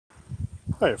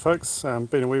Hey folks,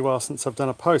 been a wee while since I've done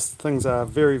a post. Things are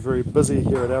very busy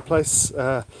here at our place.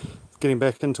 Getting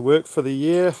back into work for the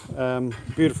year.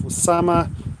 Beautiful summer,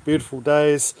 beautiful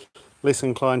days. Less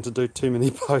inclined to do too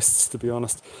many posts, to be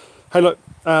honest. Hey look,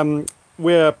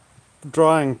 we're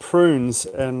drying prunes,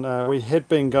 and we had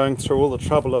been going through all the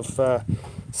trouble of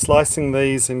slicing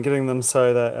these and getting them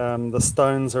so that the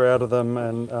stones are out of them,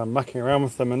 and mucking around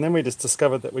with them, and then we just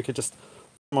discovered that we could just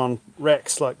put them on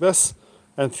racks like this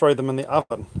and throw them in the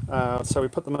oven. So we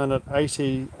put them in at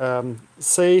 80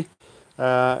 C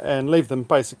and leave them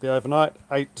basically overnight,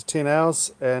 8 to 10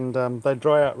 hours, and they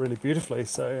dry out really beautifully.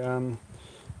 So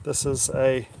this is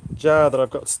a jar that I've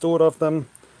got stored of them.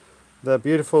 They're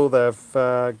beautiful. They've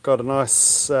got a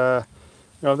nice, they've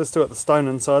still got the stone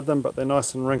inside them, but they're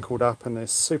nice and wrinkled up, and they're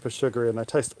super sugary, and they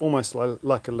taste almost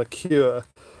like a liqueur.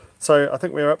 So I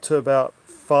think we're up to about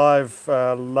 5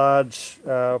 large,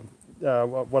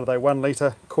 what are they, 1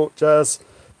 litre quart jars,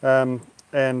 and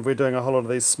we're doing a whole lot of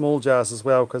these small jars as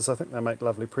well, because I think they make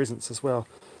lovely presents as well.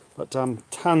 But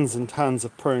tons and tons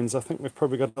of prunes. I think we've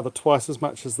probably got another twice as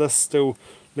much as this still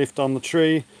left on the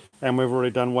tree, and we've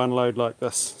already done 1 load like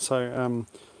this. So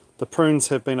the prunes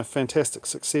have been a fantastic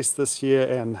success this year,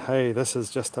 and hey, this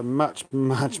is just a much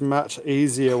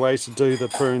easier way to do the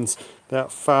prunes without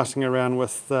farting around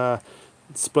with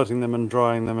splitting them and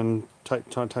drying them and trying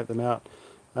to take them out.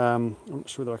 I'm not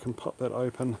sure whether I can pop that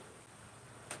open.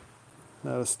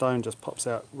 No, the stone just pops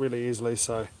out really easily,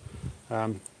 so yeah,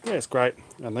 it's great.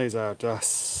 And these are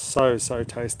just so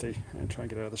tasty. And try and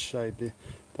get out of the shade there.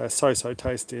 They're so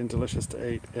tasty and delicious to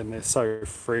eat, and they're so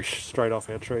fresh straight off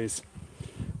our trees.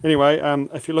 Anyway,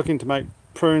 if you're looking to make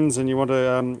prunes and you want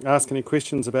to ask any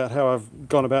questions about how I've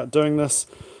gone about doing this,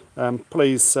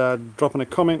 please drop in a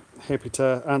comment. Happy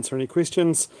to answer any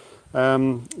questions.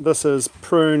 This is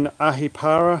prune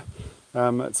ahipara.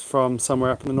 It's from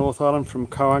somewhere up in the North Island, from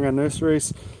Koanga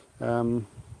Nurseries. I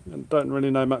don't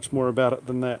really know much more about it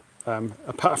than that,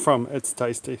 apart from it's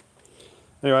tasty.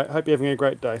 Anyway, hope you're having a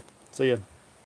great day. See ya.